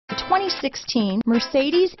2016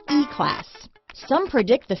 Mercedes E-Class. Some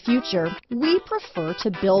predict the future. We prefer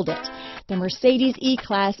to build it. The Mercedes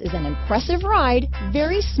E-Class is an impressive ride,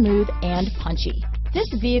 very smooth and punchy. This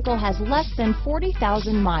vehicle has less than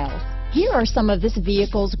 40,000 miles. Here are some of this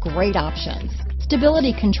vehicle's great options: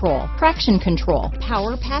 stability control, traction control,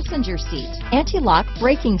 power passenger seat, anti-lock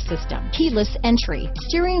braking system, keyless entry,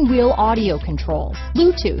 steering wheel audio controls,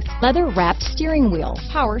 Bluetooth, leather-wrapped steering wheel,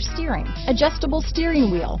 power steering, adjustable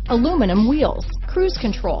steering wheel, aluminum wheels, cruise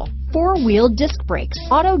control, four-wheel disc brakes,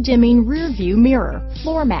 auto-dimming rear-view mirror,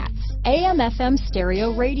 floor mats, AM/FM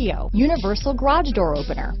stereo radio, universal garage door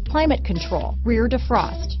opener, climate control, rear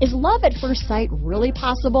defrost. Is love at first sight really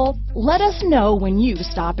possible? Let us know when you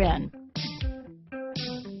stop in.